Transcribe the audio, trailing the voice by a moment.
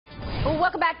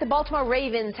Welcome back. The Baltimore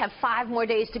Ravens have 5 more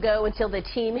days to go until the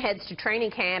team heads to training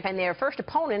camp, and their first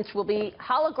opponents will be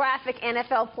holographic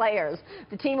NFL players.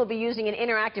 The team will be using an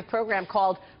interactive program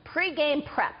called Pre-Game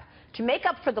Prep to make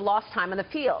up for the lost time on the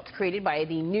field, created by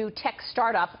the new tech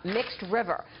startup Mixed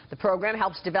River. The program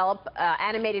helps develop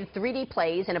animated 3D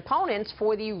plays and opponents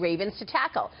for the Ravens to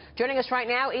tackle. Joining us right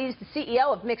now is the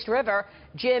CEO of Mixed River,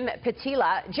 Jim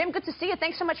Pietila. Jim, good to see you.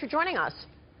 Thanks so much for joining us.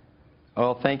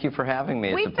 Well, thank you for having me.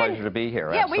 It's a pleasure to be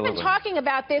here. Yeah, Absolutely. We've been talking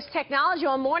about this technology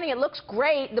all morning. It looks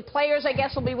great. The players, I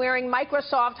guess, will be wearing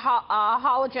Microsoft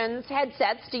HoloLens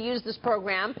headsets to use this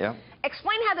program. Yeah.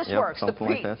 Explain how this works. Something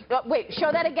like this. Wait,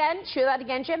 show that again. Show that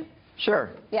again, Jim. Sure.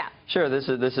 Yeah. Sure. This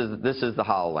is the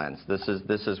HoloLens.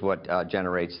 This is what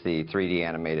generates the 3D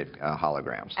animated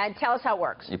holograms. And tell us how it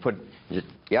works. You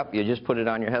just put it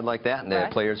on your head like that, and the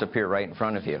players appear right in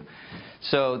front of you.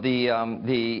 So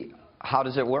how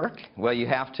does it work? Well, you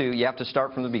have to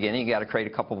start from the beginning. You got to create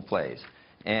a couple of plays.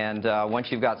 And once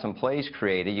you've got some plays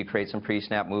created, you create some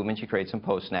pre-snap movements, you create some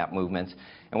post-snap movements.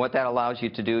 And what that allows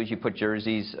you to do is you put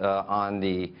jerseys on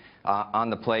the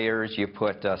players, you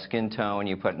put skin tone,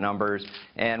 you put numbers.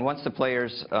 And once the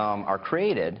players are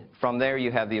created, from there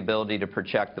you have the ability to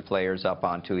project the players up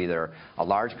onto either a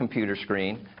large computer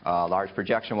screen, a large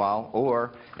projection wall,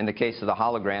 or in the case of the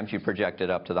holograms, you project it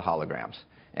up to the holograms.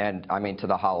 To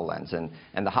the HoloLens.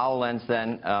 And the HoloLens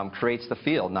then creates the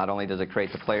field. Not only does it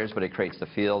create the players, but it creates the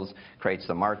fields, creates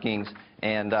the markings,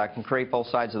 and can create both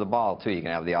sides of the ball, too. You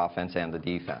can have the offense and the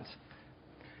defense.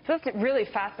 So that's really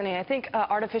fascinating. I think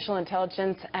artificial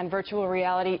intelligence and virtual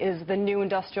reality is the new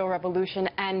industrial revolution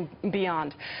and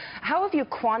beyond. How have you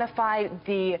quantified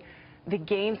the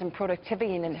gains in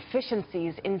productivity and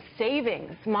efficiencies in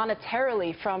savings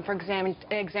monetarily from, for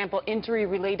example,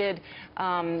 injury-related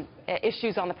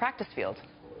issues on the practice field?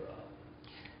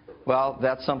 Well,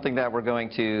 that's something that we're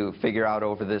going to figure out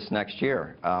over this next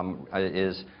year,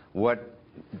 is what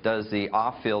does the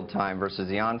off-field time versus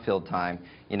the on-field time,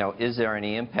 is there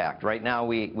any impact? Right now,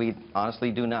 we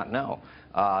honestly do not know.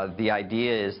 The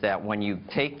idea is that when you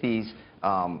take these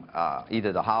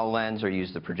either the HoloLens or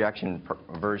use the projection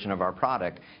version of our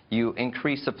product, you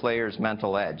increase the player's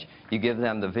mental edge. You give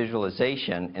them the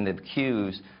visualization and the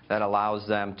cues that allows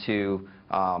them to,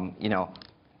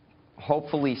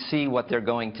 hopefully see what they're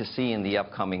going to see in the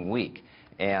upcoming week.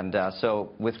 And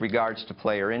so with regards to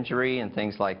player injury and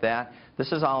things like that,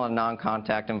 this is all a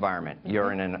non-contact environment.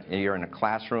 You're in a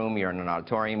classroom, you're in an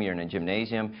auditorium, you're in a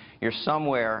gymnasium. You're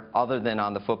somewhere other than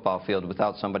on the football field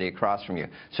without somebody across from you.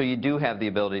 So you do have the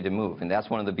ability to move. And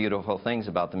that's one of the beautiful things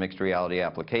about the mixed reality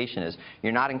application is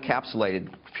you're not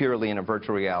encapsulated purely in a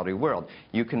virtual reality world.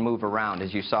 You can move around.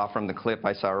 As you saw from the clip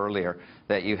I saw earlier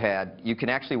that you can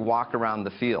actually walk around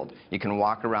the field. You can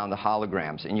walk around the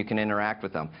holograms and you can interact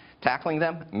with them. Tackling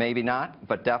them, maybe not,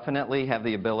 but definitely have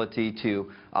the ability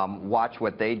to watch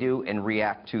what they do and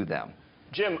react to them.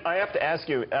 Jim, I have to ask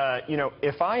you,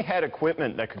 if I had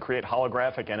equipment that could create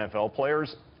holographic NFL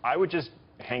players, I would just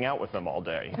hang out with them all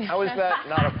day. How is that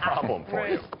not a problem for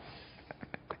you?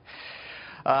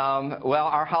 Well,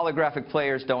 our holographic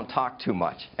players don't talk too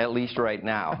much, at least right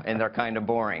now, and they're kind of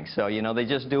boring. So, they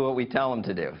just do what we tell them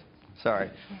to do.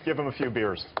 Sorry. Give them a few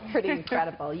beers. Pretty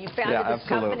incredible. You founded this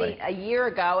company a year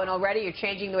ago, and already you're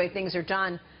changing the way things are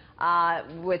done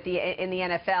in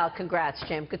the NFL. Congrats,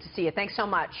 Jim. Good to see you. Thanks so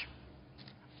much.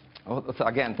 Well,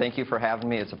 again, thank you for having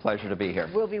me. It's a pleasure to be here.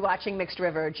 We'll be watching Mixed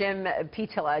River. Jim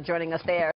Pietila joining us there.